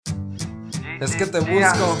Es que te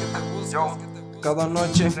busco cada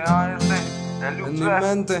noche en mi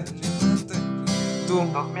mente. Tú,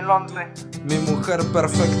 2011, mi mujer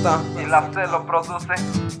perfecta. y la C lo produce.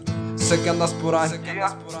 Sé que andas por ahí.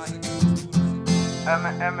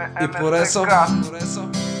 Y por eso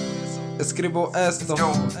escribo esto.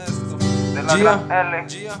 De la gran L.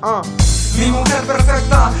 Mi mujer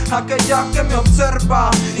perfecta, aquella que me observa,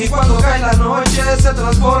 y cuando cae la noche se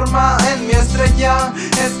transforma en mi estrella.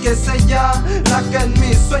 Es que es ella la que en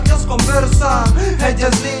mis sueños conversa. Ella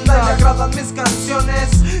es linda y le agradan mis canciones,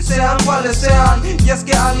 sean cuales sean. Y es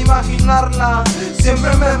que al imaginarla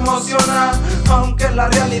siempre me emociona, aunque la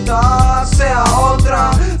realidad sea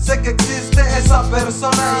otra. Sé que existe esa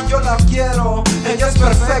persona y yo la quiero. Ella es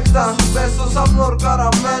perfecta, sus besos sabor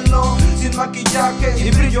caramelo, sin maquillaje y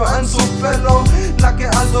brillo en su pelo. La que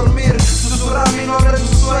al dormir susurra mi nombre en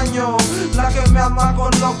su sueño, la que me ama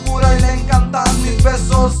con locura y le encantan mis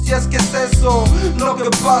besos. Y es que es eso lo que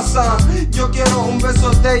pasa, yo quiero un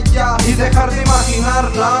beso de ella y dejar de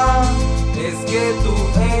imaginarla. Es que tú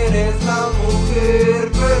eres la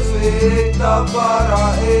mujer perfecta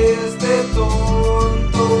para este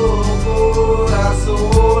tonto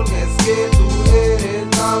corazón. Es que tú eres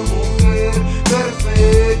la mujer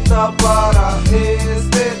perfecta para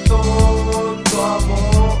este tonto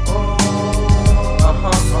amor.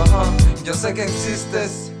 Yo sé que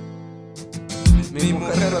existes, mi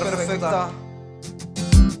mujer perfecta.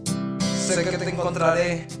 Sé que te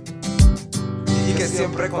encontraré y que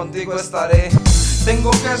siempre contigo estaré.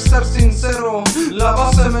 Tengo que ser sincero, la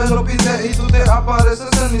base me lo pide y tú te apareces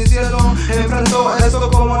en mi cielo. Enfrento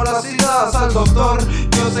esto como las idas al doctor.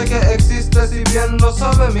 Yo sé que existes y bien lo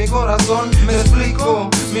sabe mi corazón. Me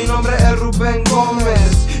explico, mi nombre es Rubén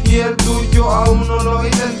Gómez y el tuyo aún no lo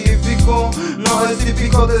identifico. No es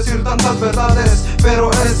típico decir tantas verdades,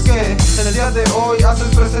 pero es que el día de hoy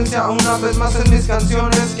haces presencia una vez más en mis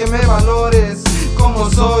canciones. Que me valores como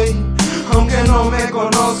soy, aunque no me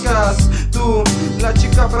conozcas. Tú, la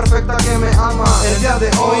chica perfecta que me ama el día de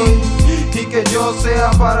hoy, y que yo sea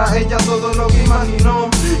para ella todo lo que imaginó.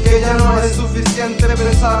 Que ya no es suficiente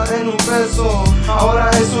pensar en un beso, ahora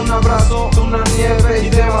es un abrazo, una nieve y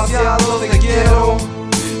demasiados te quiero.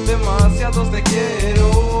 Demasiados te quiero.